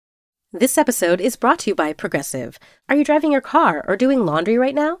This episode is brought to you by Progressive. Are you driving your car or doing laundry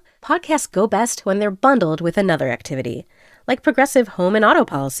right now? Podcasts go best when they're bundled with another activity. Like Progressive home and auto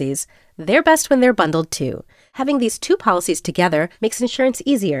policies, they're best when they're bundled too. Having these two policies together makes insurance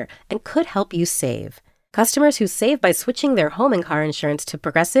easier and could help you save. Customers who save by switching their home and car insurance to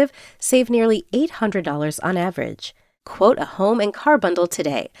Progressive save nearly $800 on average. Quote a home and car bundle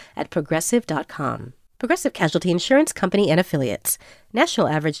today at Progressive.com. Progressive Casualty Insurance Company and Affiliates. National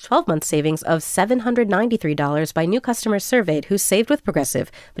average 12-month savings of $793 by new customers surveyed who saved with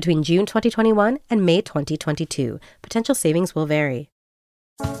Progressive between June 2021 and May 2022. Potential savings will vary.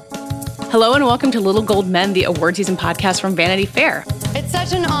 Hello and welcome to Little Gold Men, the award season podcast from Vanity Fair. It's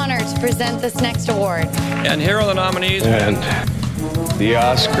such an honor to present this next award. And here are the nominees. And the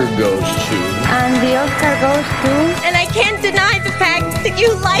Oscar goes to... And the Oscar goes to... And I can't deny the fact that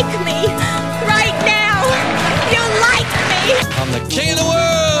you like me right now. You like me. I'm the king of the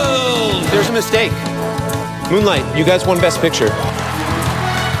world. There's a mistake. Moonlight, you guys won Best Picture.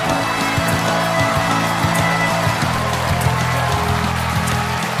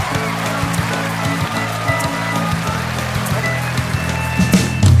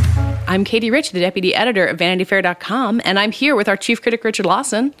 I'm Katey Rich, the deputy editor of VanityFair.com, and I'm here with our chief critic, Richard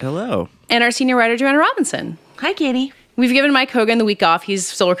Lawson. Hello. And our senior writer, Joanna Robinson. Hi, Katey. We've given Mike Hogan the week off. He's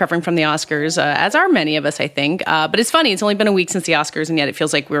still recovering from the Oscars, as are many of us, I think. But it's funny. It's only been a week since the Oscars, and yet it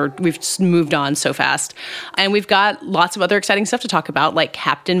feels like we've just moved on so fast. And we've got lots of other exciting stuff to talk about, like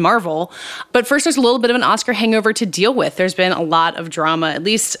Captain Marvel. But first, there's a little bit of an Oscar hangover to deal with. There's been a lot of drama, at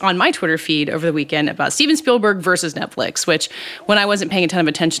least on my Twitter feed over the weekend, about Steven Spielberg versus Netflix, which when I wasn't paying a ton of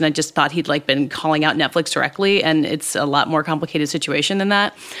attention, I just thought he'd been calling out Netflix directly, and it's a lot more complicated situation than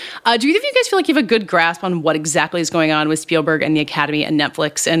that. Do either of you guys feel like you have a good grasp on what exactly is going on with Spielberg and the Academy and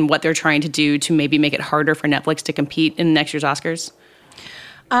Netflix and what they're trying to do to maybe make it harder for Netflix to compete in next year's Oscars?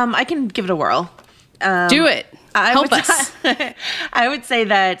 I can give it a whirl. Do it. Help us. I would say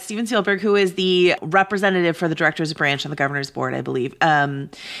that Steven Spielberg, who is the representative for the director's branch on the governor's board, I believe,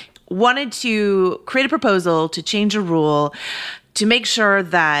 wanted to create a proposal to change a rule to make sure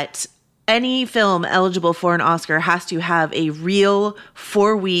that any film eligible for an Oscar has to have a real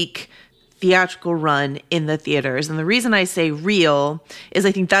 4-week theatrical run in the theaters. And the reason I say real is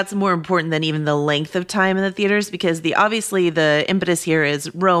I think that's more important than even the length of time in the theaters, because obviously the impetus here is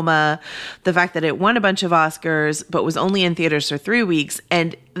Roma, the fact that it won a bunch of Oscars but was only in theaters for 3 weeks.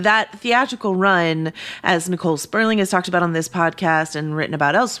 And that theatrical run, as Nicole Sperling has talked about on this podcast and written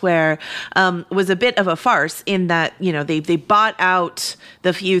about elsewhere, was a bit of a farce in that, they bought out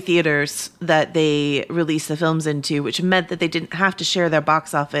the few theaters that they released the films into, which meant that they didn't have to share their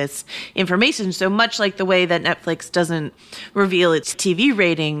box office information. So much like the way that Netflix doesn't reveal its TV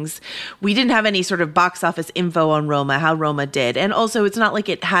ratings, we didn't have any sort of box office info on Roma, how Roma did. And also, it's not like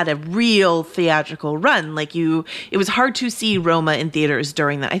it had a real theatrical run. It was hard to see Roma in theaters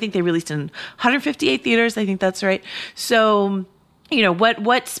during that. I think they released in 158 theaters. I think that's right. So,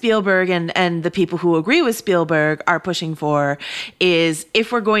 what Spielberg and the people who agree with Spielberg are pushing for is,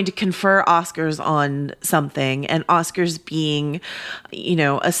 if we're going to confer Oscars on something, and Oscars being,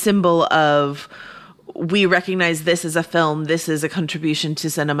 a symbol of, we recognize this as a film, this is a contribution to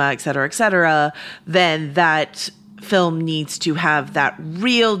cinema, et cetera, then that film needs to have that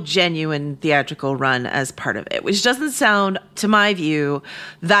real, genuine theatrical run as part of it, which doesn't sound, to my view,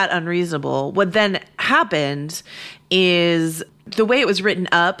 that unreasonable. What then happened is the way it was written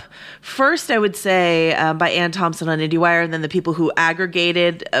up. First, I would say by Ann Thompson on IndieWire, and then the people who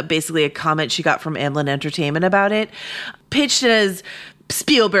aggregated basically a comment she got from Amblin Entertainment about it, pitched it as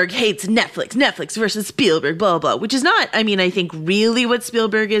Spielberg hates Netflix versus Spielberg, blah, blah, which is not, I think really what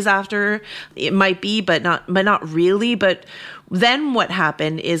Spielberg is after. It might be, but not really. But then what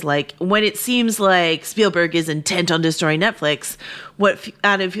happened is, when it seems like Spielberg is intent on destroying Netflix, what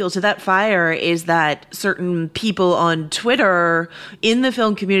added fuel to that fire is that certain people on Twitter in the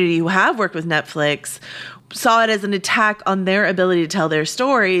film community who have worked with Netflix saw it as an attack on their ability to tell their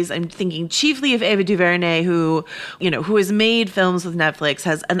stories. I'm thinking chiefly of Ava DuVernay, who has made films with Netflix,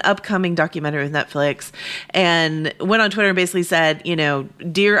 has an upcoming documentary with Netflix, and went on Twitter and basically said,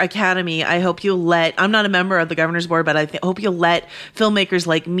 Dear Academy, I hope you'll I'm not a member of the governor's board, but I hope you'll let filmmakers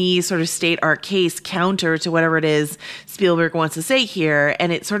like me sort of state our case counter to whatever it is Spielberg wants to say here.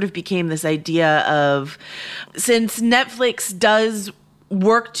 And it sort of became this idea of, since Netflix does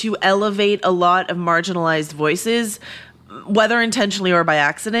work to elevate a lot of marginalized voices, whether intentionally or by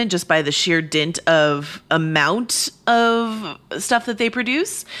accident, just by the sheer dint of amount of stuff that they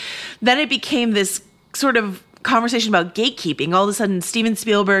produce, then it became this sort of conversation about gatekeeping. All of a sudden, Steven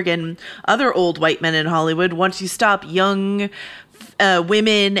Spielberg and other old white men in Hollywood want to stop young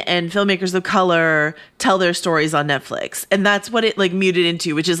women and filmmakers of color tell their stories on Netflix. And that's what it like muted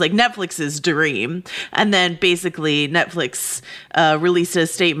into, which is like Netflix's dream. And then basically Netflix released a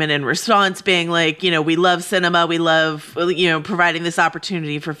statement in response being like, we love cinema. We love, providing this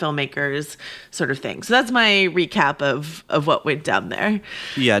opportunity for filmmakers sort of thing. So that's my recap of what went down there.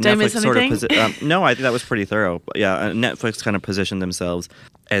 Yeah, Did Netflix I miss anything? sort of no, I think that was pretty thorough. Yeah, Netflix kind of positioned themselves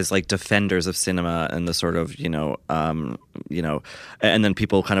as like defenders of cinema and the sort of, and then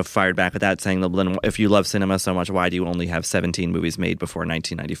people kind of fired back at that saying, then if you love cinema so much, why do you only have 17 movies made before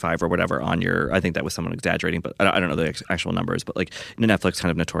 1995 or whatever on your, I think that was someone exaggerating, but I don't know the actual numbers, but like Netflix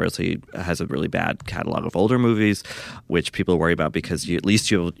kind of notoriously has a really bad catalog of older movies, which people worry about because you used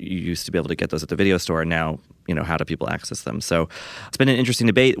to be able to get those at the video store, and now, how do people access them? So it's been an interesting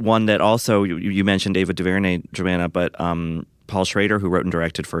debate, one that also, you mentioned Ava DuVernay, Joanna, but Paul Schrader, who wrote and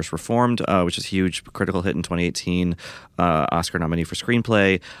directed First Reformed, which is a huge critical hit in 2018, Oscar nominee for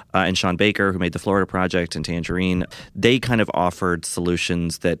screenplay, and Sean Baker, who made The Florida Project and Tangerine. They kind of offered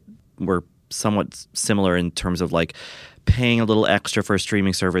solutions that were somewhat similar in terms of like paying a little extra for a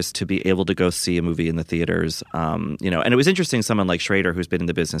streaming service to be able to go see a movie in the theaters. And it was interesting, someone like Schrader, who's been in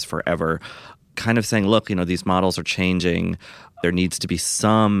the business forever, kind of saying, look, these models are changing. There needs to be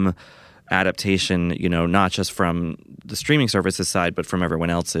some adaptation, not just from the streaming services side, but from everyone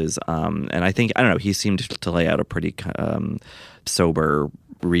else's. And I think, he seemed to lay out a pretty sober,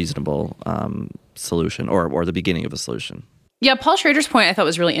 reasonable solution or the beginning of a solution. Yeah, Paul Schrader's point I thought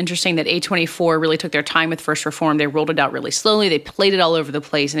was really interesting, that A24 really took their time with First Reform. They rolled it out really slowly. They played it all over the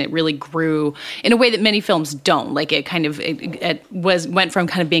place, and it really grew in a way that many films don't. Like it kind of went from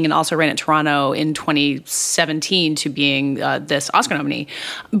kind of being an Also Ran at Toronto in 2017 to being this Oscar nominee.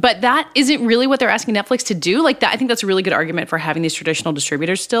 But that isn't really what they're asking Netflix to do. Like that, I think that's a really good argument for having these traditional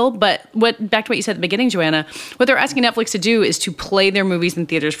distributors still. But back to what you said at the beginning, Joanna, what they're asking Netflix to do is to play their movies in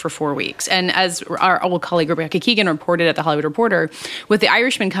theaters for 4 weeks. And as our old colleague Rebecca Keegan reported at The Hollywood Reporter, with The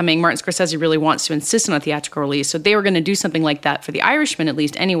Irishman coming, Martin Scorsese really wants to insist on a theatrical release. So they were going to do something like that for The Irishman, at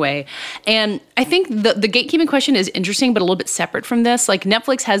least anyway. And I think the gatekeeping question is interesting, but a little bit separate from this. Like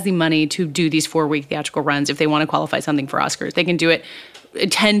Netflix has the money to do these 4-week theatrical runs if they want to qualify something for Oscars. They can do it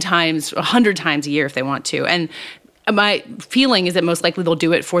 10 times, 100 times a year if they want to. And my feeling is that most likely they'll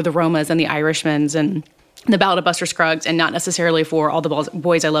do it for the Romas and the Irishmans and The Ballad of Buster Scruggs, and not necessarily for All the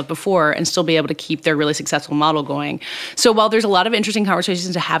Boys I Loved Before, and still be able to keep their really successful model going. So while there's a lot of interesting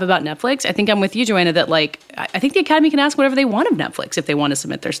conversations to have about Netflix, I think I'm with you, Joanna, that I think the Academy can ask whatever they want of Netflix if they want to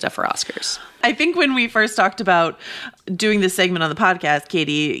submit their stuff for Oscars. I think when we first talked about doing this segment on the podcast,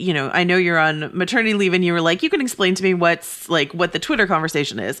 Katey, I know you're on maternity leave, and you were like, you can explain to me what the Twitter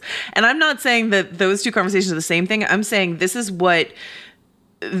conversation is. And I'm not saying that those two conversations are the same thing. I'm saying this is what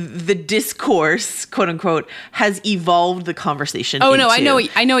the discourse, quote unquote, has evolved the conversation. Oh, into. No,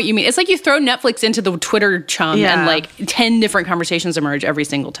 I know what you mean. It's like you throw Netflix into the Twitter chum and 10 different conversations emerge every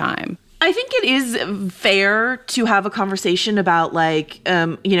single time. I think it is fair to have a conversation about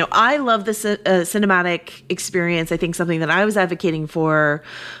I love the cinematic experience. I think something that I was advocating for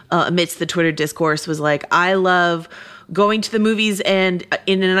amidst the Twitter discourse was I love going to the movies, and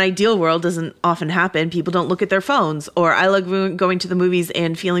in an ideal world, doesn't often happen, people don't look at their phones. Or I love going to the movies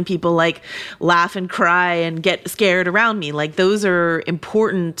and feeling people laugh and cry and get scared around me. Those are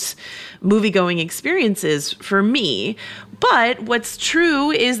important movie-going experiences for me. But what's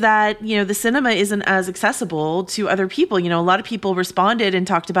true is that, the cinema isn't as accessible to other people. A lot of people responded and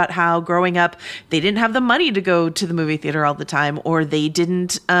talked about how growing up, they didn't have the money to go to the movie theater all the time, or they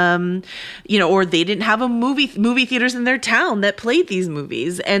didn't, or they didn't have a movie theaters in their town that played these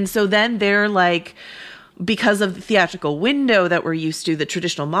movies. And so then they're because of the theatrical window that we're used to, the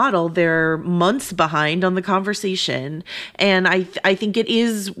traditional model, they're months behind on the conversation. And I think it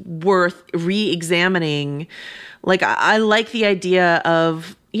is worth re-examining. I like the idea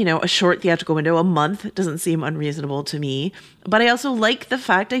of, a short theatrical window. A month doesn't seem unreasonable to me. But I also like the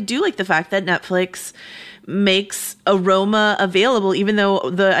fact that Netflix makes a Roma available, even though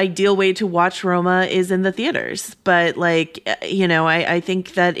the ideal way to watch Roma is in the theaters. But I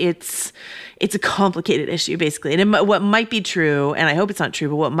think that it's a complicated issue, basically. And what might be true, and I hope it's not true,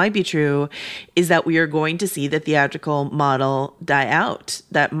 but what might be true is that we are going to see the theatrical model die out.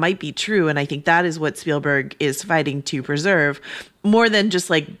 That might be true. And I think that is what Spielberg is fighting to preserve, more than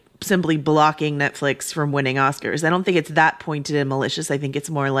just simply blocking Netflix from winning Oscars. I don't think it's that pointed and malicious. I think it's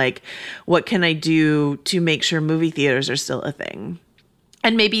more what can I do to make sure movie theaters are still a thing?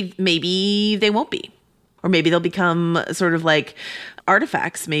 And maybe they won't be. Or maybe they'll become sort of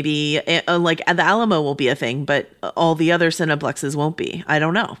artifacts. Maybe like the Alamo will be a thing, but all the other Cineplexes won't be. I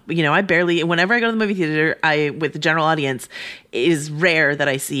don't know. Whenever I go to the movie theater, with the general audience, it is rare that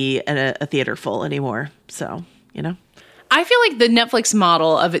I see a theater full anymore. So, I feel like the Netflix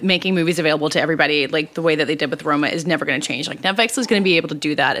model of making movies available to everybody, like the way that they did with Roma, is never going to change. Like Netflix is going to be able to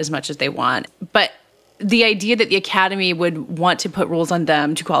do that as much as they want. But the idea that the Academy would want to put rules on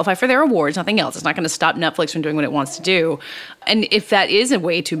them to qualify for their awards, nothing else. It's not going to stop Netflix from doing what it wants to do. And if that is a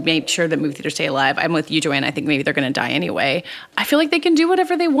way to make sure that movie theaters stay alive, I'm with you, Joanna. I think maybe they're going to die anyway. I feel like they can do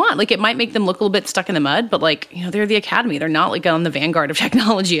whatever they want. Like, it might make them look a little bit stuck in the mud, but they're the Academy. They're not like on the vanguard of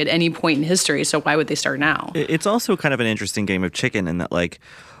technology at any point in history. So why would they start now? It's also kind of an interesting game of chicken in that,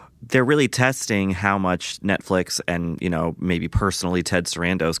 they're really testing how much Netflix and, maybe personally Ted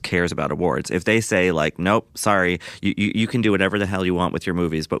Sarandos cares about awards. If they say, nope, sorry, you can do whatever the hell you want with your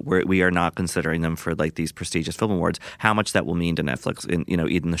movies, but we are not considering them for, these prestigious film awards, how much that will mean to Netflix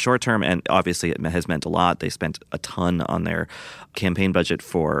in the short term. And obviously it has meant a lot. They spent a ton on their campaign budget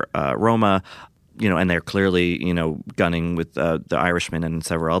for Roma. And they're clearly, gunning with The Irishman and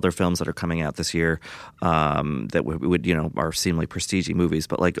several other films that are coming out this year that would are seemingly prestige movies.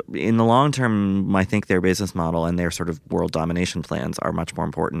 But in the long term, I think their business model and their sort of world domination plans are much more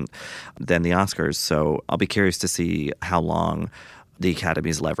important than the Oscars. So I'll be curious to see how long the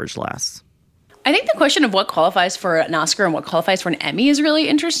Academy's leverage lasts. I think the question of what qualifies for an Oscar and what qualifies for an Emmy is really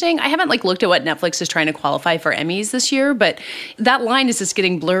interesting. I haven't looked at what Netflix is trying to qualify for Emmys this year, but that line is just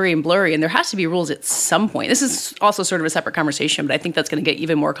getting blurry and blurry, and there has to be rules at some point. This is also sort of a separate conversation, but I think that's going to get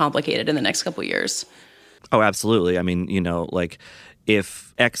even more complicated in the next couple of years. Oh, absolutely. I mean,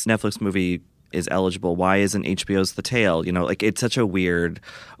 if X Netflix movie is eligible, why isn't HBO's The Tale? It's such a weird,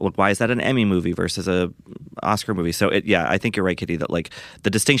 why is that an Emmy movie versus a Oscar movie? So I think you're right, Katey, that the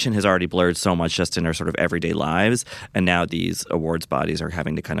distinction has already blurred so much just in our sort of everyday lives. And now these awards bodies are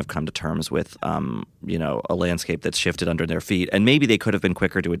having to kind of come to terms with, a landscape that's shifted under their feet. And maybe they could have been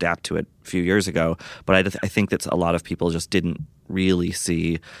quicker to adapt to it a few years ago. But I think that a lot of people just didn't really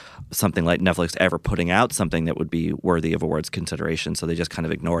see something like Netflix ever putting out something that would be worthy of awards consideration. So they just kind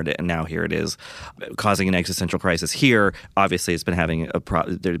of ignored it. And now here it is, causing an existential crisis here. Obviously, it's been having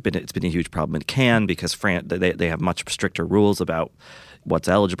it's been a huge problem in Cannes because they have much stricter rules about what's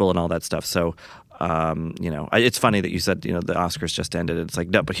eligible and all that stuff. So, it's funny that you said, the Oscars just ended. It's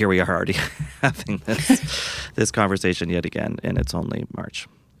no, but here we are already having this conversation yet again, and it's only March.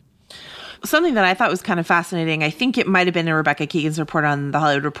 Something that I thought was kind of fascinating, I think it might have been in Rebecca Keegan's report on The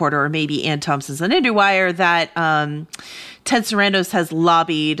Hollywood Reporter, or maybe Ann Thompson's on IndieWire, that Ted Sarandos has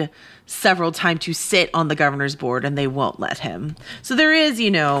lobbied several times to sit on the governor's board, and they won't let him. So there is,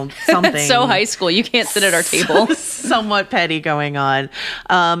 something so high school. You can't sit at our table. Somewhat petty going on.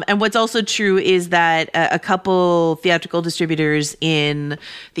 And what's also true is that a couple theatrical distributors in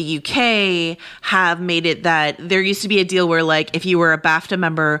the UK have made it that there used to be a deal where, if you were a BAFTA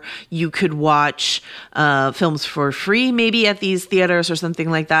member, you could watch films for free, maybe at these theaters or something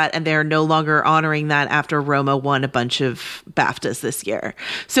like that. And they're no longer honoring that after Roma won a bunch of BAFTAs this year.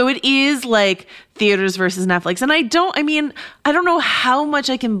 So it is theaters versus Netflix. And I don't know how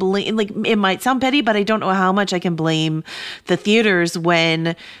much I can blame, it might sound petty, but I don't know how much I can blame the theaters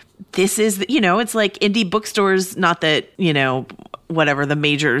when this is, it's like indie bookstores, not that, whatever the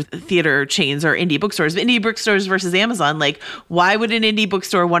major theater chains are indie bookstores, but indie bookstores versus Amazon. Why would an indie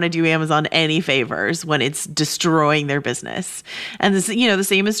bookstore want to do Amazon any favors when it's destroying their business? And this, the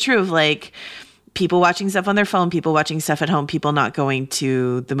same is true of people watching stuff on their phone, people watching stuff at home, people not going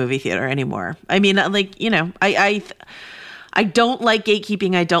to the movie theater anymore. I mean, I don't like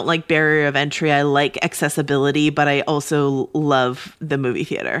gatekeeping. I don't like barrier of entry. I like accessibility, but I also love the movie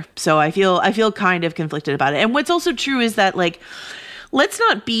theater. So I feel kind of conflicted about it. And what's also true is that let's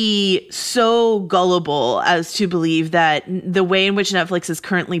not be so gullible as to believe that the way in which Netflix is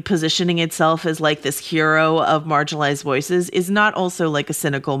currently positioning itself as this hero of marginalized voices is not also a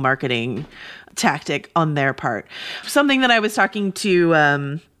cynical marketing tactic on their part. Something that I was talking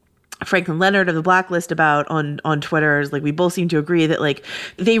to Franklin Leonard of The Blacklist about on Twitter is we both seem to agree that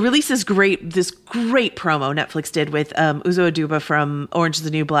they released this great promo Netflix did with Uzo Aduba from Orange is the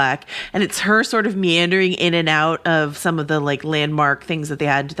New Black, and it's her sort of meandering in and out of some of the landmark things that they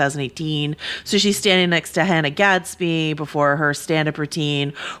had in 2018. So she's standing next to Hannah Gadsby before her stand-up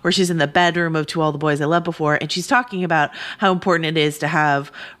routine, or she's in the bedroom of To All the Boys I Loved Before, and she's talking about how important it is to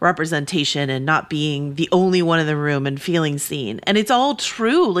have representation and not being the only one in the room and feeling seen. And it's all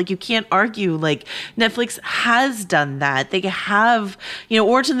true. You can't can't argue. Like, Netflix has done that. They have,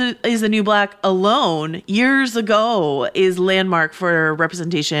 Orange is the New Black alone years ago is landmark for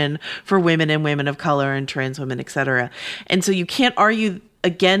representation for women and women of color and trans women, etc. And so you can't argue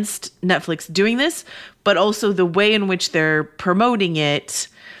against Netflix doing this, but also the way in which they're promoting it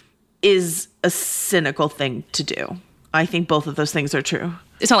is a cynical thing to do. I think both of those things are true.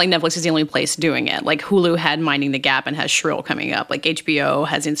 It's not like Netflix is the only place doing it. Like Hulu had Minding the Gap and has Shrill coming up. Like HBO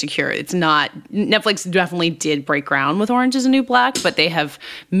has Insecure. It's not, Netflix definitely did break ground with Orange is the New Black, but they have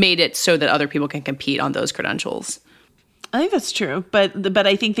made it so that other people can compete on those credentials. I think that's true. But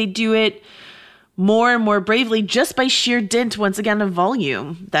I think they do it more and more bravely just by sheer dint, once again, of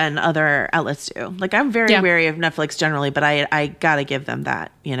volume than other outlets do. Like, I'm very wary of Netflix generally, but I gotta give them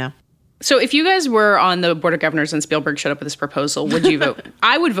that, So if you guys were on the Board of Governors and Spielberg showed up with this proposal, would you vote?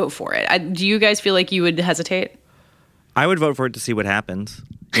 I would vote for it. Do you guys feel like you would hesitate? I would vote for it to see what happens.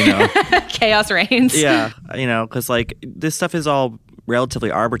 Chaos reigns. Yeah, because like this stuff is all relatively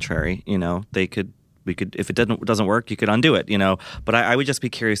arbitrary. We could if it doesn't work, you could undo it. But I would just be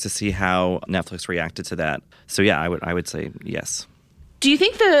curious to see how Netflix reacted to that. So yeah, I would say yes. Do you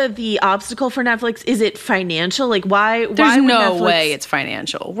think the obstacle for Netflix, is it financial? Like, why? There's no way it's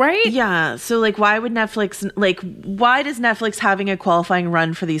financial, right? Yeah. So, like, why does Netflix having a qualifying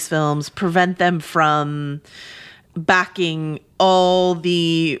run for these films prevent them from backing all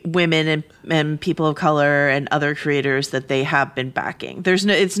the women and people of color and other creators that they have been backing?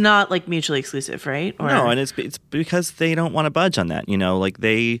 It's not like mutually exclusive, right? No, and it's because they don't want to budge on that.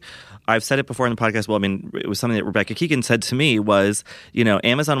 I've said it before in the podcast. Well, I mean, it was something that Rebecca Keegan said to me was,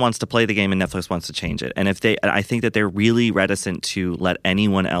 Amazon wants to play the game and Netflix wants to change it. And I think that they're really reticent to let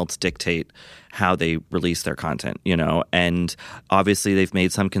anyone else dictate how they release their content, and obviously they've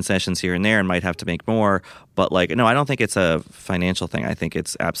made some concessions here and there and might have to make more. But no, I don't think it's a financial thing. I think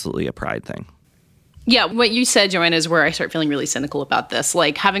it's absolutely a pride thing. Yeah, what you said, Joanna, is where I start feeling really cynical about this.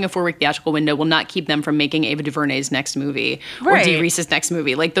 Like, having a 4-week theatrical window will not keep them from making Ava DuVernay's next movie or Dee Reese's next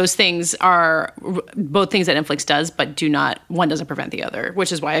movie. Like, those things are both things that Netflix does, but one doesn't prevent the other,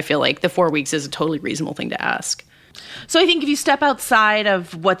 which is why I feel like the 4 weeks is a totally reasonable thing to ask. So I think if you step outside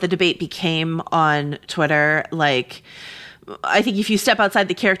of what the debate became on Twitter, like, I think if you step outside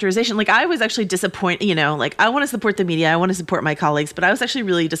the characterization, like, I was actually disappointed, like, I want to support the media, I want to support my colleagues, but I was actually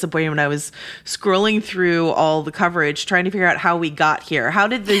really disappointed when I was scrolling through all the coverage, trying to figure out how we got here. How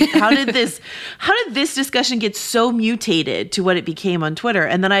did this discussion get so mutated to what it became on Twitter?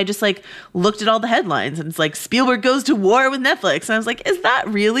 And then I just looked at all the headlines and it's like, Spielberg goes to war with Netflix. And I was like, is that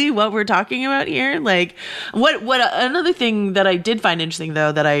really what we're talking about here? Like, what another thing that I did find interesting,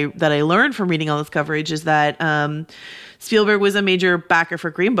 though, that I learned from reading all this coverage is that, Spielberg was a major backer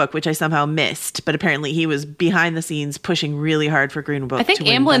for Green Book, which I somehow missed. But apparently he was behind the scenes pushing really hard for Green Book. I think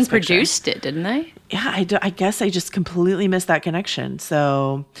Amblin produced it, didn't they? Yeah, I guess I just completely missed that connection.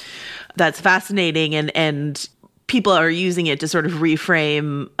 So that's fascinating. And people are using it to sort of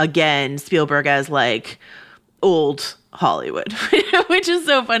reframe, again, Spielberg as like old Hollywood, which is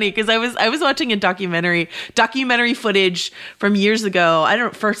so funny because I was watching a documentary footage from years ago.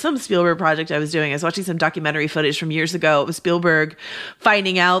 For some Spielberg project I was doing, I was watching some documentary footage from years ago. It was Spielberg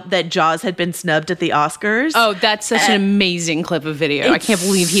finding out that Jaws had been snubbed at the Oscars. Oh, that's such an amazing clip of video. I can't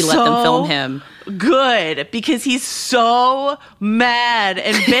believe he let them film him. Good, because he's so mad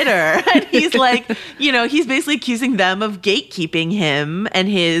and bitter. And he's like, he's basically accusing them of gatekeeping him and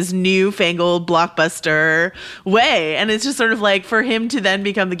his newfangled blockbuster way. And it's just sort of like for him to then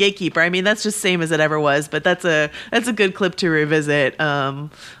become the gatekeeper. I mean, that's just same as it ever was, but that's a good clip to revisit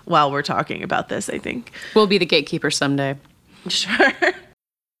while we're talking about this, I think. We'll be the gatekeeper someday. Sure.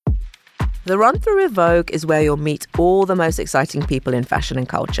 The Run Through with Vogue is where you'll meet all the most exciting people in fashion and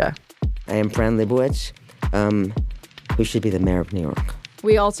culture. I am Fran Lebowitz, who should be the mayor of New York.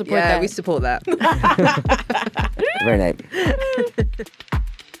 We all support that. Yeah, we support that. Very nice.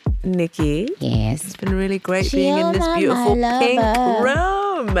 Nikki. Yes. It's been really great being in this beautiful pink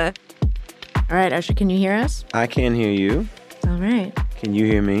room. All right, Usher, can you hear us? I can hear you. All right. Can you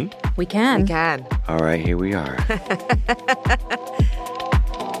hear me? We can. We can. All right, here we are.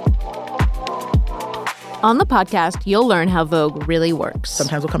 On the podcast, you'll learn how Vogue really works.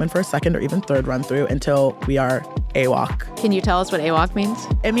 Sometimes we'll come in for a second or even third run through until we are AWOC. Can you tell us what AWOC means?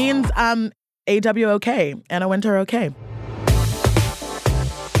 It means A-W-O-K, Anna Wintour okay.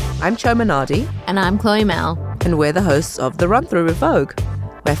 I'm Cho Minardi. And I'm Chloe Mel. And we're the hosts of The Run Through with Vogue,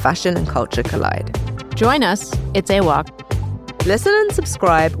 where fashion and culture collide. Join us. It's AWOC. Listen and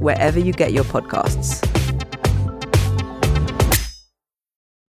subscribe wherever you get your podcasts.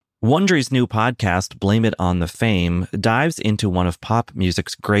 Wondery's new podcast, Blame It on the Fame, dives into one of pop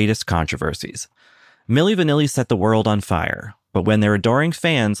music's greatest controversies. Milli Vanilli set the world on fire, but when their adoring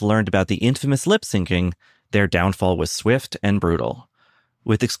fans learned about the infamous lip-syncing, their downfall was swift and brutal.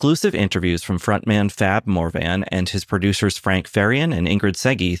 With exclusive interviews from frontman Fab Morvan and his producers Frank Farian and Ingrid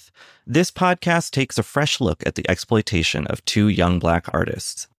Segeith, this podcast takes a fresh look at the exploitation of two young Black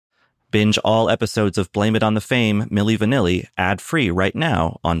artists. Binge all episodes of Blame It on the Fame, Milli Vanilli, ad-free right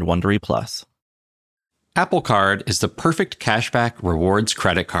now on Wondery Plus. Apple Card is the perfect cashback rewards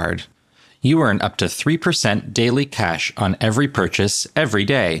credit card. You earn up to 3% daily cash on every purchase every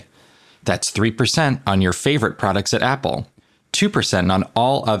day. That's 3% on your favorite products at Apple, 2% on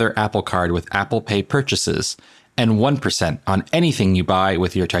all other Apple Card with Apple Pay purchases, and 1% on anything you buy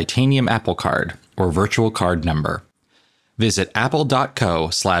with your titanium Apple Card or virtual card number. Visit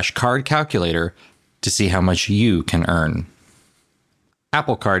apple.co/card calculator to see how much you can earn.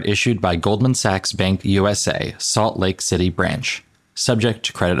 Apple Card issued by Goldman Sachs Bank USA, Salt Lake City branch. Subject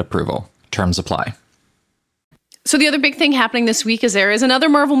to credit approval. Terms apply. So the other big thing happening this week is there is another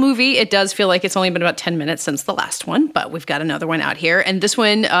Marvel movie. It does feel like it's only been about 10 minutes since the last one, but we've got another one out here. And this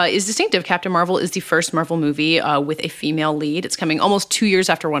one is distinctive. Captain Marvel is the first Marvel movie with a female lead. It's coming almost 2 years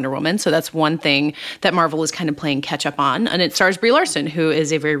after Wonder Woman. So that's one thing that Marvel is kind of playing catch up on. And it stars Brie Larson, who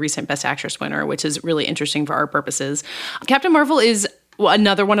is a very recent Best Actress winner, which is really interesting for our purposes. Captain Marvel is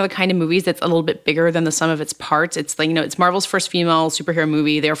another one of the kind of movies that's a little bit bigger than the sum of its parts. It's like, it's Marvel's first female superhero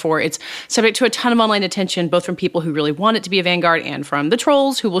movie. Therefore, it's subject to a ton of online attention, both from people who really want it to be a vanguard and from the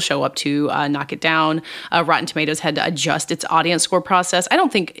trolls who will show up to knock it down. Rotten Tomatoes had to adjust its audience score process. I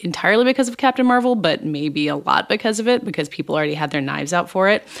don't think entirely because of Captain Marvel, but maybe a lot because of it, because people already had their knives out for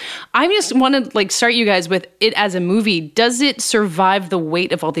it. I just want to start you guys with it as a movie. Does it survive the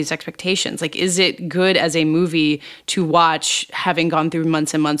weight of all these expectations? Is it good as a movie to watch, having gone through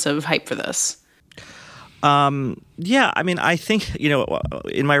months and months of hype for this? Yeah, I mean, I think,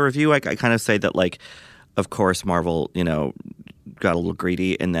 in my review, I kind of say that, of course, Marvel, got a little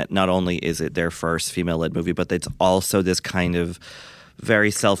greedy in that not only is it their first female-led movie, but it's also this kind of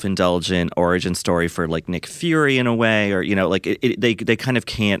very self-indulgent origin story for Nick Fury in a way, or they kind of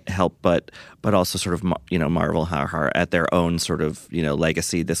can't help but also sort of marvel how at their own sort of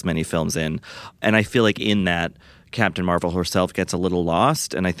legacy this many films in, and I feel like in that Captain Marvel herself gets a little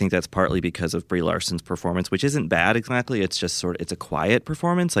lost, and I think that's partly because of Brie Larson's performance, which isn't bad exactly. It's just it's a quiet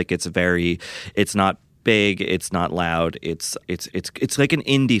performance. It's not big, it's not loud. It's like an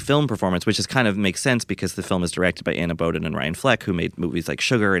indie film performance, which is kind of makes sense because the film is directed by Anna Boden and Ryan Fleck, who made movies like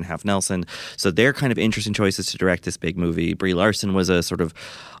Sugar and Half Nelson. So they're kind of interesting choices to direct this big movie. Brie Larson was a sort of,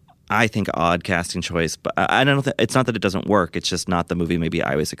 I think, odd casting choice, but I don't think it's not that it doesn't work. It's just not the movie maybe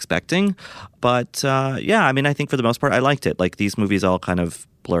I was expecting. But yeah, I mean, I think for the most part, I liked it. These movies all kind of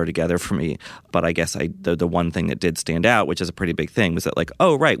blur together for me. But I guess the one thing that did stand out, which is a pretty big thing, was that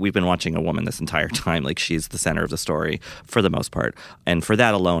oh right, we've been watching a woman this entire time. She's the center of the story for the most part. And for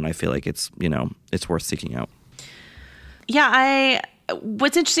that alone, I feel like it's it's worth seeking out. Yeah,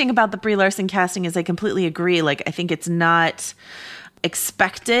 what's interesting about the Brie Larson casting is I completely agree. I think it's not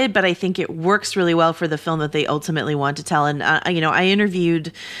expected, but I think it works really well for the film that they ultimately want to tell. And, I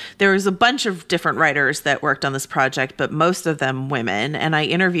interviewed, there was a bunch of different writers that worked on this project, but most of them women. And I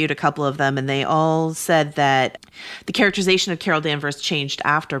interviewed a couple of them, and they all said that the characterization of Carol Danvers changed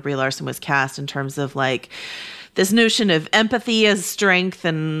after Brie Larson was cast in terms of this notion of empathy as strength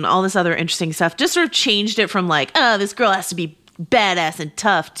and all this other interesting stuff. Just sort of changed it from this girl has to be badass and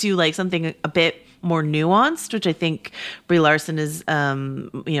tough to something a bit more nuanced, which I think Brie Larson is,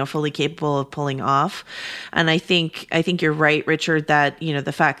 fully capable of pulling off. And I think you're right, Richard, that,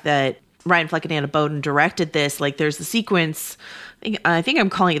 the fact that Ryan Fleck and Anna Boden directed this, there's the sequence, I think I'm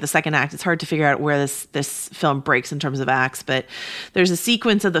calling it the second act. It's hard to figure out where this film breaks in terms of acts, but there's a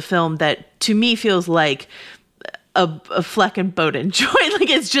sequence of the film that to me feels like a Fleck and Boden joint.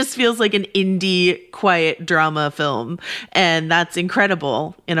 It just feels like an indie quiet drama film, and that's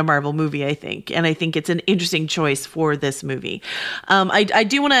incredible in a Marvel movie, I think. And I think it's an interesting choice for this movie. I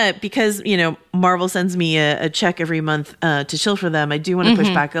do want to, because Marvel sends me a check every month to chill for them. I do want to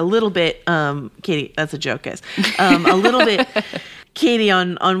push back a little bit, Katey. That's a joke, guys. A little bit,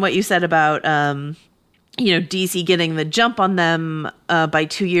 Katey, on what you said about DC getting the jump on them by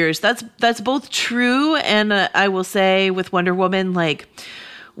 2 years. That's both true, and I will say with Wonder Woman,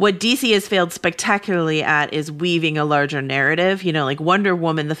 what DC has failed spectacularly at is weaving a larger narrative. Wonder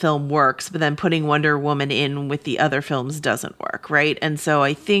Woman, the film works, but then putting Wonder Woman in with the other films doesn't work, right? And so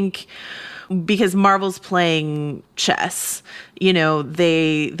I think because Marvel's playing chess. You know,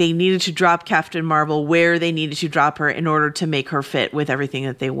 they needed to drop Captain Marvel where they needed to drop her in order to make her fit with everything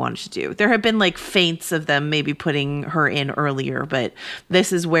that they wanted to do. There have been like feints of them maybe putting her in earlier, but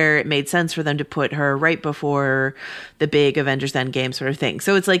this is where it made sense for them to put her right before the big Avengers Endgame sort of thing.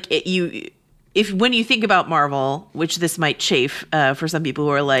 So it's like when you think about Marvel, which this might chafe for some people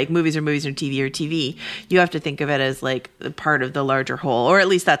who are like movies or TV, you have to think of it as like part of the larger whole, or at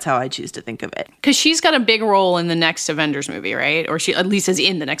least that's how I choose to think of it. Because she's got a big role in the next Avengers movie, right? Or she at least is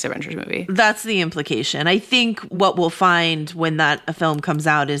in the next Avengers movie. That's the implication. I think what we'll find when that film comes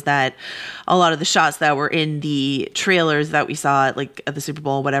out is that a lot of the shots that were in the trailers that we saw at the Super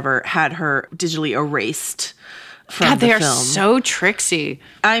Bowl, whatever, had her digitally erased. God, they are so tricksy.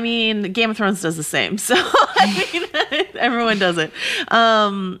 I mean, Game of Thrones does the same. So, I mean, everyone does it.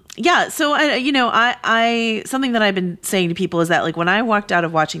 Yeah. So, I something that I've been saying to people is that, like, when I walked out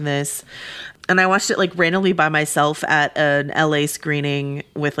of watching this, and I watched it, like, randomly by myself at an LA screening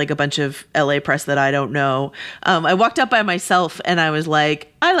with, like, a bunch of LA press that I don't know, I walked out by myself and I was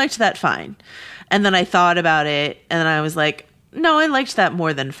like, I liked that fine. And then I thought about it and then I was like, no, I liked that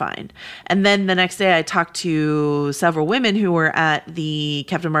more than fine. And then the next day I talked to several women who were at the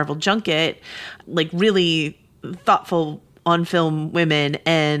Captain Marvel junket, like really thoughtful on film women,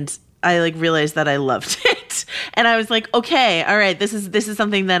 and I like realized that I loved it. And I was like, okay, all right, this is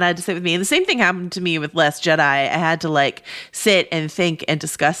something that I had to sit with me. And the same thing happened to me with Last Jedi. I had to like sit and think and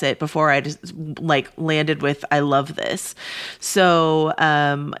discuss it before I just like landed with I love this. So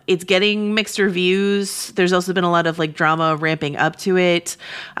it's getting mixed reviews. There's also been a lot of like drama ramping up to it.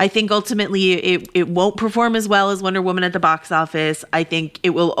 I think ultimately it won't perform as well as Wonder Woman at the box office. I think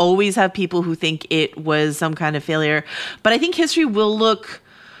it will always have people who think it was some kind of failure. But I think history will look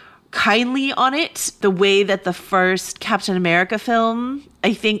kindly on it the way that the first Captain America film,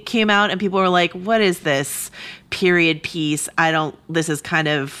 I think, came out and people were like, what is this period piece? This is kind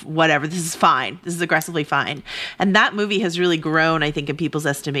of whatever. This is fine. This is aggressively fine. And that movie has really grown, I think, in people's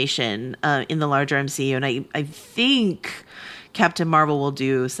estimation in the larger MCU. And I think Captain Marvel will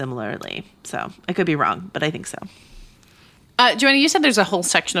do similarly. So I could be wrong, but I think so. Joanna, you said there's a whole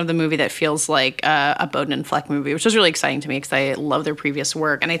section of the movie that feels like a Bowden and Fleck movie, which was really exciting to me because I love their previous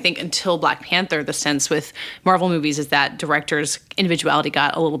work. And I think until Black Panther, the sense with Marvel movies is that directors' individuality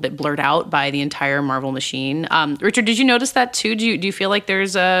got a little bit blurred out by the entire Marvel machine. Richard, did you notice that too? Do you feel like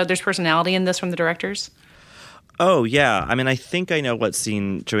there's personality in this from the directors? Oh yeah, I mean, I think I know what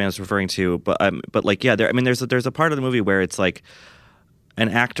scene Joanna's referring to, but like yeah, there's a part of the movie where it's like an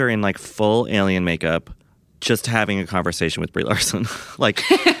actor in like full alien makeup just having a conversation with Brie Larson, like,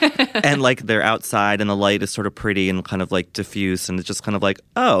 and like they're outside and the light is sort of pretty and kind of like diffuse and it's just kind of like,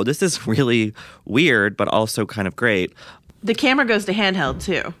 oh, this is really weird, but also kind of great. The camera goes to handheld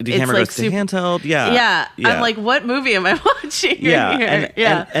too. The camera goes to handheld, yeah. I'm like, what movie am I watching? Yeah,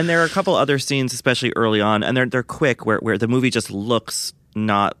 here? And there are a couple other scenes, especially early on, and they're quick, where the movie just looks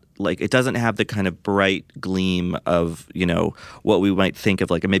not like, it doesn't have the kind of bright gleam of, you know, what we might think of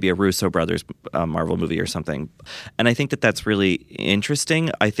like maybe a Russo brothers Marvel movie or something. And I think that that's really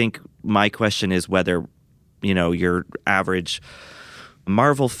interesting. I think my question is whether, you know, your average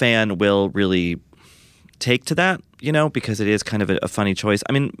Marvel fan will really take to that, you know, because it is kind of a funny choice.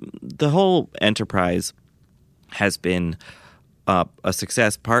 I mean, the whole enterprise has been a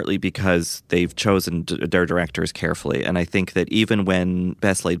success partly because they've chosen their directors carefully, and I think that even when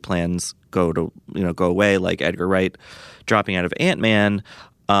best laid plans go away, like Edgar Wright dropping out of Ant-Man,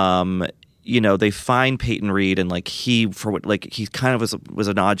 you know, they find Peyton Reed, and like he kind of was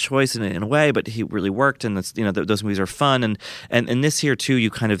an odd choice in a way, but he really worked, and that's, you know, those movies are fun, and this here too, you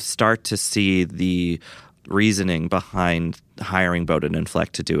kind of start to see the reasoning behind hiring Bowden and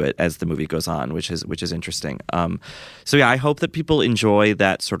Fleck to do it as the movie goes on, which is interesting. So yeah, I hope that people enjoy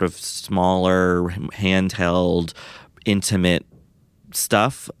that sort of smaller, handheld, intimate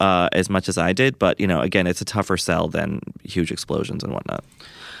stuff as much as I did. But, you know, again, it's a tougher sell than huge explosions and whatnot.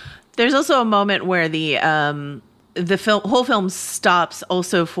 There's also a moment where the whole film stops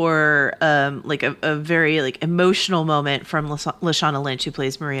also for like a very like emotional moment from Lashana Lynch, who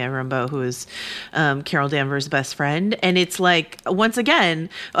plays Maria Rambeau, who is Carol Danvers' best friend. And it's like, once again,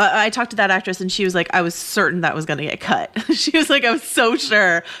 I talked to that actress and she was like, I was certain that was going to get cut. She was like, I was so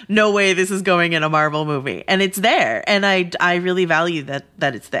sure, no way this is going in a Marvel movie. And it's there. And I really value that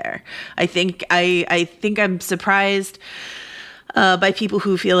it's there. I think I'm surprised. by people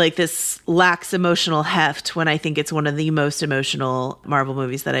who feel like this lacks emotional heft when I think it's one of the most emotional Marvel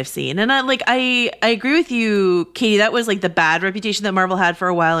movies that I've seen. And I agree with you, Katey. That was like the bad reputation that Marvel had for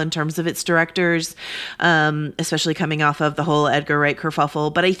a while in terms of its directors, especially coming off of the whole Edgar Wright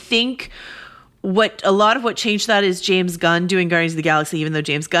kerfuffle. But I think a lot of what changed that is James Gunn doing Guardians of the Galaxy, even though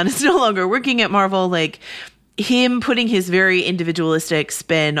James Gunn is no longer working at Marvel. Like, him putting his very individualistic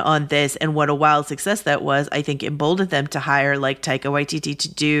spin on this and what a wild success that was, I think emboldened them to hire like Taika Waititi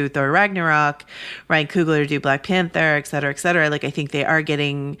to do Thor Ragnarok, Ryan Coogler to do Black Panther, et cetera, et cetera. Like, I think they are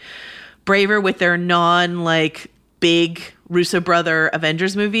getting braver with their big Russo brother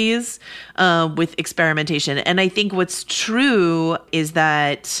Avengers movies with experimentation. And I think what's true is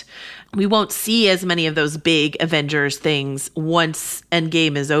that we won't see as many of those big Avengers things once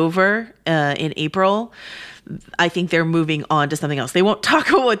Endgame is over in April. I think they're moving on to something else. They won't talk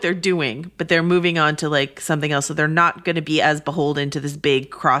about what they're doing, but they're moving on to like something else. So they're not going to be as beholden to this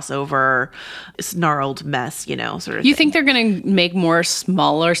big crossover, snarled mess, sort of. You think they're going to make more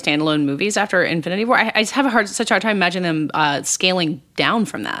smaller standalone movies after Infinity War? I just have such a hard time imagining them scaling down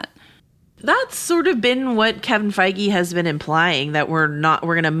from that. That's sort of been what Kevin Feige has been implying, that we're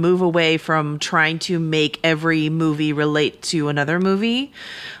going to move away from trying to make every movie relate to another movie.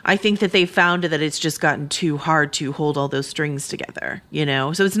 I think that they found that it's just gotten too hard to hold all those strings together,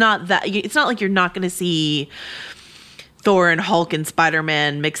 So it's not like you're not going to see Thor and Hulk and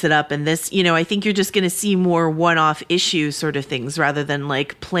Spider-Man mix it up and this, I think you're just going to see more one-off issue sort of things rather than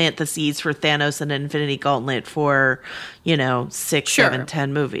like plant the seeds for Thanos and Infinity Gauntlet for, 6, 7,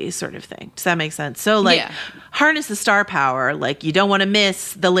 10 movies sort of thing. Does that make sense? So harness the star power. Like, you don't want to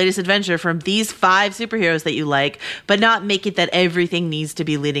miss the latest adventure from these 5 superheroes that you like, but not make it that everything needs to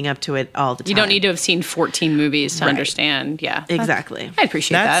be leading up to it all the time. You don't need to have seen 14 movies to understand. Yeah, exactly. I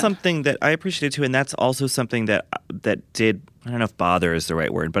appreciate that. That's something that I appreciate too. And that's also something that did, I don't know if bother is the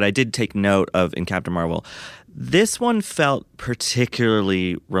right word, but I did take note of in Captain Marvel. This one felt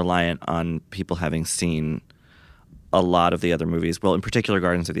particularly reliant on people having seen a lot of the other movies. Well, in particular,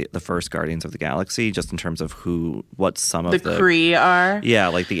 the first Guardians of the Galaxy, just in terms of what some of the Kree are. Yeah,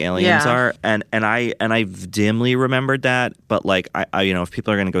 like the aliens are. And I dimly remembered that, but like I if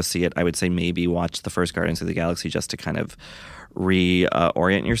people are going to go see it, I would say maybe watch the first Guardians of the Galaxy just to kind of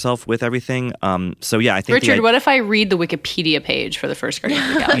reorient yourself with everything. So yeah, I think Richard, what if I read the Wikipedia page for the first Guardians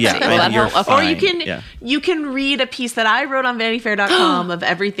of the Galaxy? Yeah, will that help? Or you can read a piece that I wrote on VanityFair.com of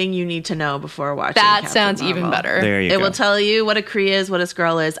everything you need to know before watching. That Captain sounds Marvel. even better. There you go. It will tell you what a Kree is, what a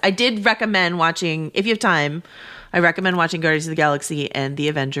Skrull is. I did recommend watching, if you have time, I recommend watching Guardians of the Galaxy and the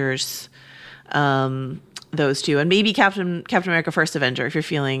Avengers. Those two, and maybe Captain America First Avenger if you're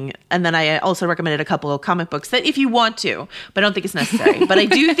feeling, and then I also recommended a couple of comic books that if you want to, but I don't think it's necessary. But I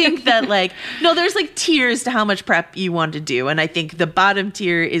do think that there's like tiers to how much prep you want to do, and I think the bottom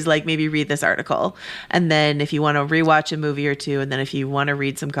tier is like maybe read this article, and then if you want to rewatch a movie or two, and then if you want to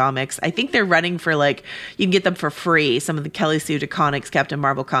read some comics, I think they're running for you can get them for free. Some of the Kelly Sue DeConnick's Captain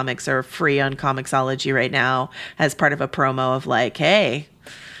Marvel comics are free on Comixology right now as part of a promo of hey,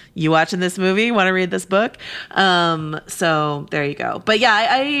 you watching this movie? Want to read this book? So there you go. But yeah,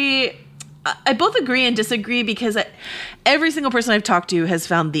 I both agree and disagree because every single person I've talked to has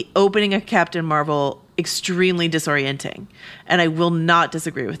found the opening of Captain Marvel extremely disorienting. And I will not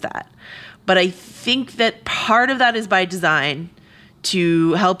disagree with that. But I think that part of that is by design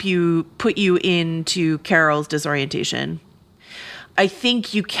to help you put you into Carol's disorientation. I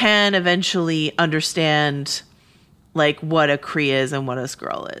think you can eventually understand what a Kree is and what a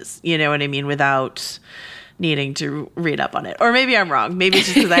Skrull is. You know what I mean? Without needing to read up on it. Or maybe I'm wrong. Maybe it's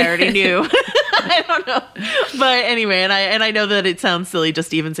just because I already knew. I don't know. But anyway, and I know that it sounds silly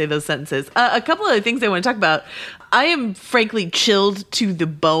just to even say those sentences. A couple of things I want to talk about. I am frankly chilled to the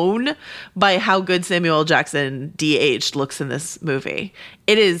bone by how good Samuel L. Jackson de-aged looks in this movie.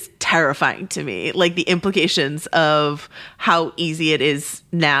 It is terrifying to me. The implications of how easy it is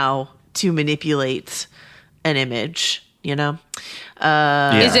now to manipulate an image, Is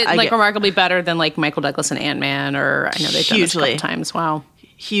it remarkably better than Michael Douglas and Ant-Man, or I know they've done this a couple times. Wow.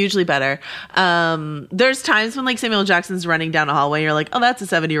 Hugely better. There's times when Samuel Jackson's running down a hallway and you're oh, that's a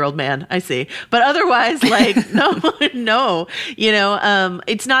 70-year-old man. I see. But otherwise, no,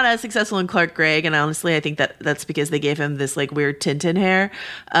 it's not as successful in Clark Gregg. And honestly, I think that's because they gave him this weird Tintin hair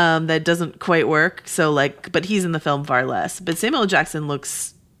that doesn't quite work. So but he's in the film far less. But Samuel Jackson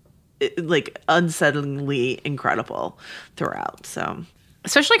looks unsettlingly incredible throughout. So,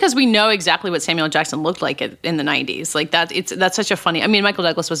 especially because we know exactly what Samuel Jackson looked like in the 90s. That's such a funny. I mean, Michael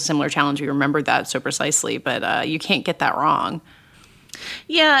Douglas was a similar challenge. We remembered that so precisely, but you can't get that wrong.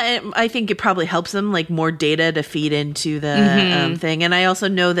 Yeah, I think it probably helps them, like, more data to feed into the thing. And I also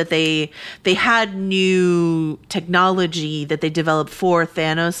know that they had new technology that they developed for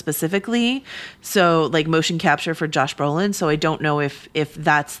Thanos specifically. So, like, motion capture for Josh Brolin. So I don't know if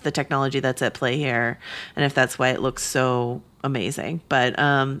that's the technology that's at play here, and if that's why it looks so amazing. But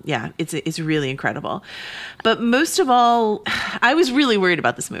yeah, it's really incredible. But most of all, I was really worried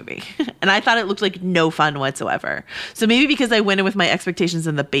about this movie, and I thought it looked like no fun whatsoever. So maybe because I went in with my expectations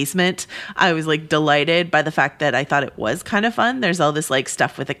in the basement, I was like delighted by the fact that I thought it was kind of fun. There's all this like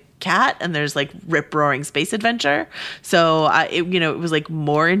stuff with a cat, and there's like rip roaring space adventure. So it was like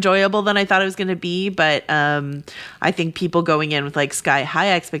more enjoyable than I thought it was going to be. But I think people going in with like sky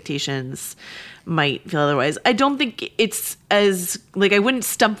high expectations might feel otherwise. I don't think it's as, like, I wouldn't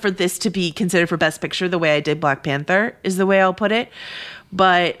stump for this to be considered for Best Picture the way I did Black Panther, is the way I'll put it.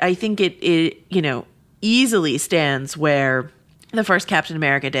 But I think it easily stands where the first Captain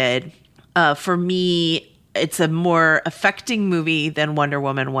America did. For me, it's a more affecting movie than Wonder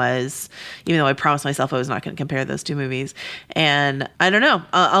Woman was, even though I promised myself I was not going to compare those two movies. And I don't know.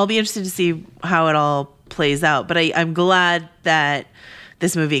 I'll be interested to see how it all plays out. But I'm glad that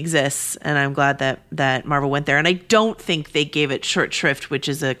this movie exists, and I'm glad that Marvel went there. And I don't think they gave it short shrift, which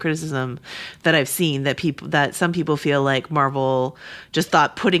is a criticism that I've seen, that some people feel like Marvel just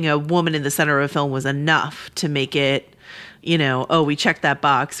thought putting a woman in the center of a film was enough to make it, we checked that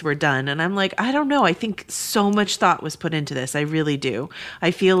box, we're done. And I'm like, I don't know. I think so much thought was put into this. I really do. I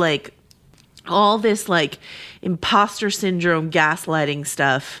feel like all this like imposter syndrome, gaslighting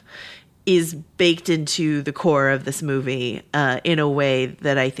stuff is baked into the core of this movie in a way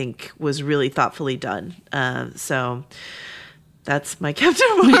that I think was really thoughtfully done. So that's my Captain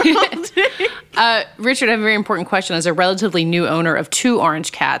Marvel. Richard, I have a very important question. As a relatively new owner of 2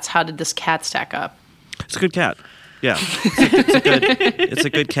 orange cats, how did this cat stack up? It's a good cat. Yeah, it's a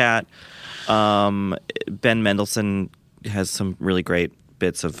good cat. Ben Mendelsohn has some really great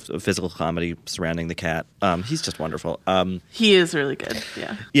bits of physical comedy surrounding the cat. He's just wonderful. He is really good.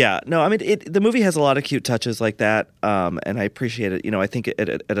 Yeah. Yeah. No, I mean, the movie has a lot of cute touches like that, and I appreciate it. I think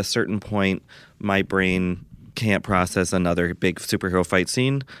at a certain point, my brain can't process another big superhero fight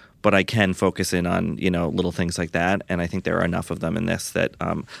scene, but I can focus in on little things like that, and I think there are enough of them in this that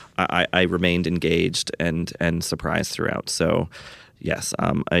I remained engaged and surprised throughout. So, yes,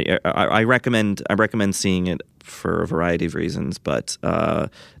 I recommend seeing it for a variety of reasons, but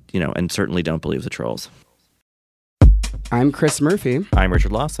and certainly don't believe the trolls. I'm Chris Murphy. I'm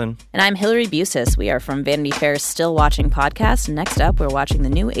Richard Lawson. And I'm Hillary Busis. We are from Vanity Fair's Still Watching podcast. Next up, we're watching the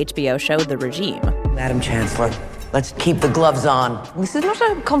new HBO show, The Regime. Madam Chancellor, let's keep the gloves on. This is not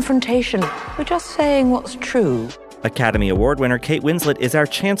a confrontation. We're just saying what's true. Academy Award winner Kate Winslet is our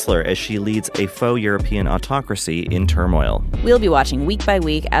chancellor as she leads a faux European autocracy in turmoil. We'll be watching week by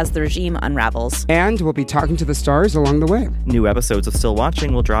week as the regime unravels. And we'll be talking to the stars along the way. New episodes of Still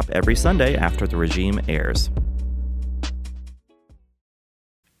Watching will drop every Sunday after The Regime airs.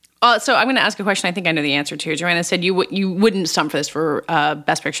 So I'm going to ask a question I think I know the answer to. Joanna said you wouldn't stump for this for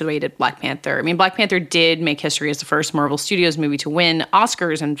Best Picture the way you did Black Panther. I mean, Black Panther did make history as the first Marvel Studios movie to win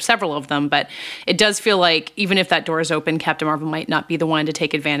Oscars, and several of them, but it does feel like even if that door is open, Captain Marvel might not be the one to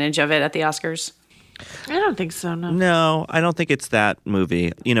take advantage of it at the Oscars. I don't think so, no. No, I don't think it's that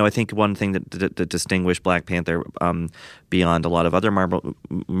movie. I think one thing that distinguished Black Panther beyond a lot of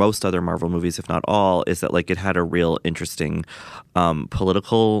most other Marvel movies, if not all, is that like it had a real interesting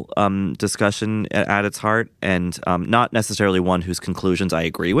political discussion at its heart, and not necessarily one whose conclusions I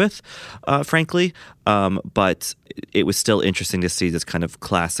agree with, frankly, but it was still interesting to see this kind of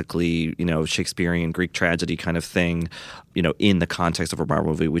classically, Shakespearean Greek tragedy kind of thing, in the context of a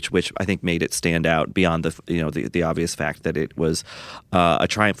Marvel movie, which I think made it stand out beyond the obvious fact that it was a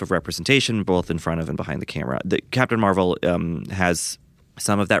triumph of representation both in front of and behind the camera. Captain Marvel has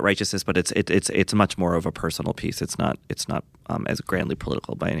some of that righteousness, but it's much more of a personal piece. It's not as grandly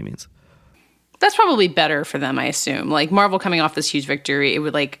political by any means. That's probably better for them, I assume. Like Marvel coming off this huge victory,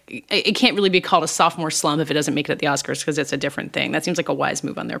 it can't really be called a sophomore slump if it doesn't make it at the Oscars because it's a different thing. That seems like a wise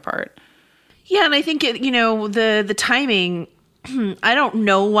move on their part. Yeah, and I think the timing. I don't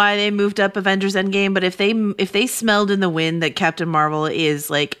know why they moved up Avengers Endgame, but if they smelled in the wind that Captain Marvel is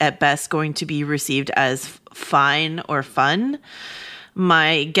like at best going to be received as fine or fun,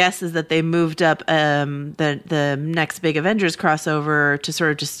 my guess is that they moved up the next big Avengers crossover to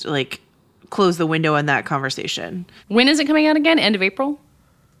sort of just like close the window on that conversation. When is it coming out again? End of April?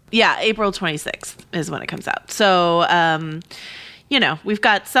 Yeah, April 26th is when it comes out. So, we've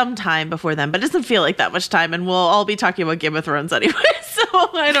got some time before then, but it doesn't feel like that much time, and we'll all be talking about Game of Thrones anyway, so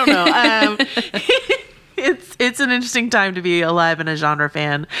I don't know. it's an interesting time to be alive and a genre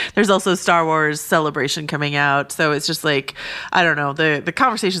fan. There's also Star Wars Celebration coming out, so it's just like, I don't know, the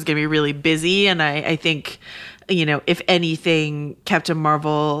conversation's gonna be really busy, and I think, you know, if anything, Captain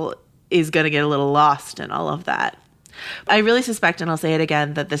Marvel is gonna get a little lost in all of that. I really suspect, and I'll say it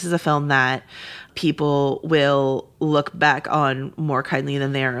again, that this is a film that people will look back on more kindly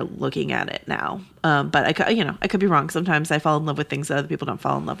than they are looking at it now. But I could be wrong. Sometimes I fall in love with things that other people don't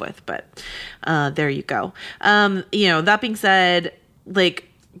fall in love with. But there you go. That being said, like,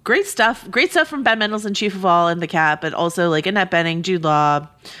 great stuff from Ben Mendelsohn, Chief of All, and The Cat, but also like Annette Bening, Jude Law.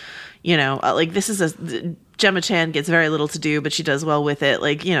 Like this is Gemma Chan gets very little to do, but she does well with it.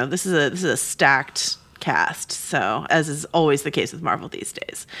 Like, this is a stacked cast, so as is always the case with Marvel these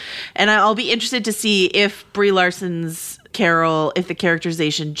days. And I'll be interested to see if Brie Larson's Carol, if the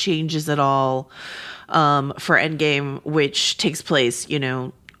characterization changes at all for Endgame, which takes place,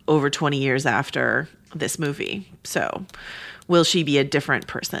 over 20 years after this movie. So will she be a different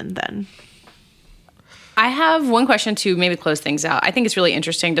person then? I have one question to maybe close things out. I think it's really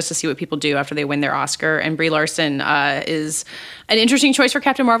interesting just to see what people do after they win their Oscar. And Brie Larson is an interesting choice for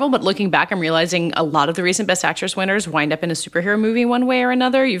Captain Marvel. But looking back, I'm realizing a lot of the recent Best Actress winners wind up in a superhero movie one way or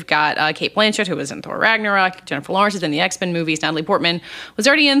another. You've got Cate Blanchett, who was in Thor Ragnarok. Jennifer Lawrence is in the X-Men movies. Natalie Portman was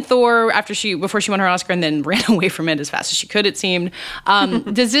already in Thor before she won her Oscar and then ran away from it as fast as she could, it seemed.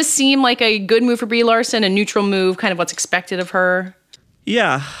 Does this seem like a good move for Brie Larson, a neutral move, kind of what's expected of her?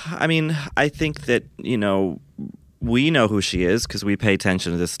 Yeah, I mean, I think that, we know who she is because we pay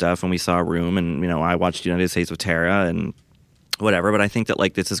attention to this stuff and we saw Room and, I watched United States of Tara and whatever, but I think that,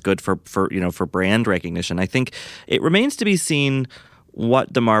 like, this is good for brand recognition. I think it remains to be seen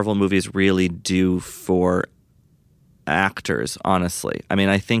what the Marvel movies really do for actors, honestly. I mean,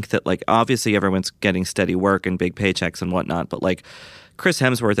 I think that, like, obviously everyone's getting steady work and big paychecks and whatnot, but, like, Chris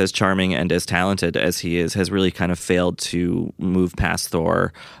Hemsworth, as charming and as talented as he is, has really kind of failed to move past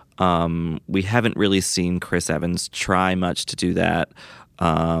Thor. We haven't really seen Chris Evans try much to do that.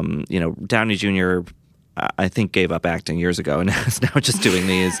 Downey Jr., I think, gave up acting years ago and is now just doing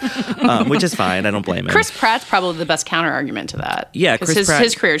these, which is fine. I don't blame him. Chris Pratt's probably the best counter argument to that. Yeah, Chris Pratt,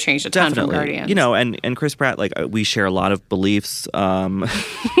 his career changed a ton from Guardians. And Chris Pratt, like, we share a lot of beliefs,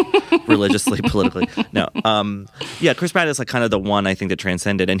 religiously, politically. No, Chris Pratt is, like, kind of the one I think that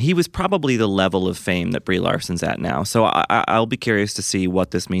transcended, and he was probably the level of fame that Brie Larson's at now. So I'll be curious to see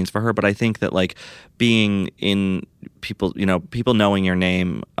what this means for her. But I think that, like, being in people knowing your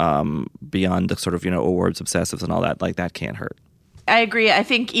name beyond the sort of awards obsessives and all that, like, that can't hurt. I agree. I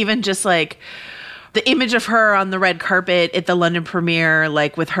think even just like the image of her on the red carpet at the London premiere,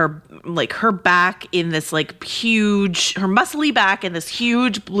 like with her back in this like huge, her muscly back in this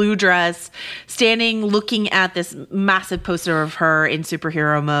huge blue dress, standing looking at this massive poster of her in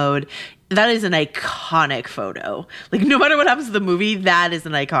superhero mode. That is an iconic photo. Like, no matter what happens to the movie, that is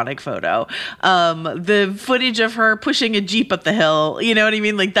an iconic photo. The footage of her pushing a Jeep up the hill, you know what I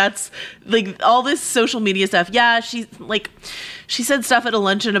mean? Like, that's like all this social media stuff. Yeah, she said stuff at a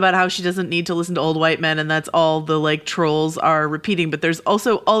luncheon about how she doesn't need to listen to old white men, and that's all the like trolls are repeating. But there's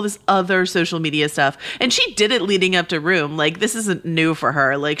also all this other social media stuff. And she did it leading up to Room. Like, this isn't new for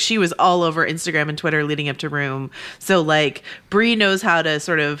her. Like, she was all over Instagram and Twitter leading up to Room. So, like, Brie knows how to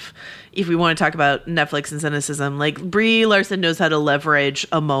sort of, if we want to talk about Netflix and cynicism, like, Brie Larson knows how to leverage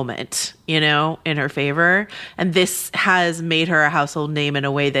a moment, in her favor. And this has made her a household name in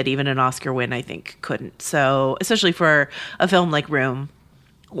a way that even an Oscar win, I think, couldn't. So, especially for a film like Room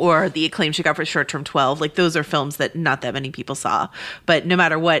or the acclaim she got for Short Term 12, like, those are films that not that many people saw. But no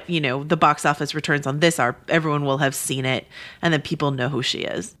matter what, the box office returns on this are, everyone will have seen it, and then people know who she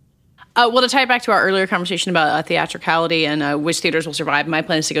is. Well, to tie it back to our earlier conversation about theatricality and which theaters will survive, my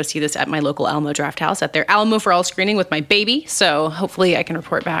plan is to go see this at my local Alamo Draft House at their Alamo for All screening with my baby. So hopefully I can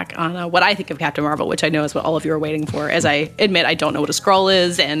report back on what I think of Captain Marvel, which I know is what all of you are waiting for, as I admit I don't know what a Skrull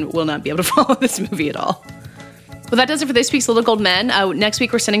is and will not be able to follow this movie at all. Well, that does it for this week's Little Gold Men. Next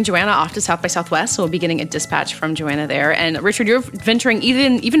week, we're sending Joanna off to South by Southwest, so we'll be getting a dispatch from Joanna there. And Richard, you're venturing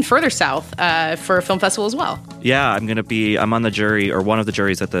even further south for a film festival as well. Yeah, I'm on the jury, or one of the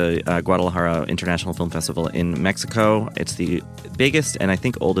juries at the Guadalajara International Film Festival in Mexico. It's the biggest and I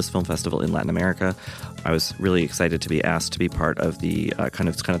think oldest film festival in Latin America. I was really excited to be asked to be part of the kind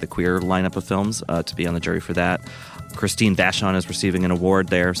of the queer lineup of films, to be on the jury for that. Christine Vachon is receiving an award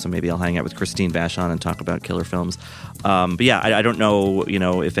there, so maybe I'll hang out with Christine Vachon and talk about killer films. But yeah, I don't know,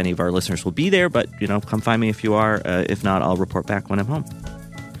 if any of our listeners will be there, but, come find me if you are. If not, I'll report back when I'm home.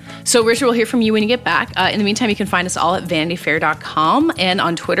 So, Richard, we'll hear from you when you get back. In the meantime, you can find us all at VanityFair.com and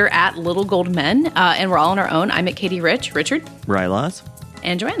on Twitter at Little Gold Men. And we're all on our own. I'm at Katey Rich. Richard. Rylaws.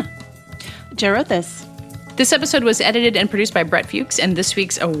 And Joanna. Joe wrote this. This episode was edited and produced by Brett Fuchs, and this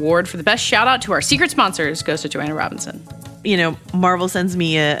week's award for the best shout out to our secret sponsors goes to Joanna Robinson. You know, Marvel sends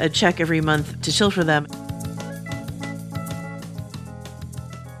me a check every month to chill for them.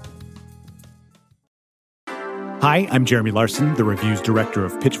 Hi, I'm Jeremy Larson, the reviews director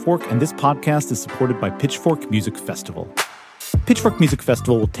of Pitchfork, and this podcast is supported by Pitchfork Music Festival. Pitchfork Music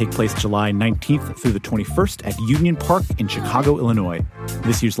Festival will take place July 19th through the 21st at Union Park in Chicago, Illinois.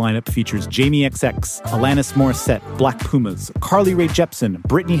 This year's lineup features Jamie XX, Alanis Morissette, Black Pumas, Carly Rae Jepsen,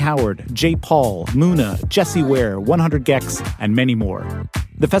 Brittany Howard, J. Paul, Muna, Jessie Ware, 100 Gex, and many more.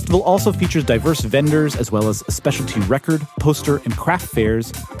 The festival also features diverse vendors as well as specialty record, poster, and craft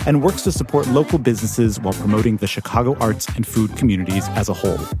fairs, and works to support local businesses while promoting the Chicago arts and food communities as a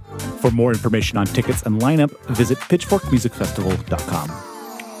whole. For more information on tickets and lineup, visit pitchforkmusicfestival.com.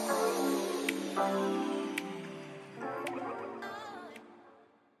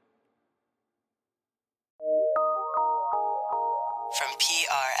 From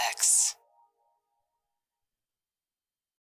PRX.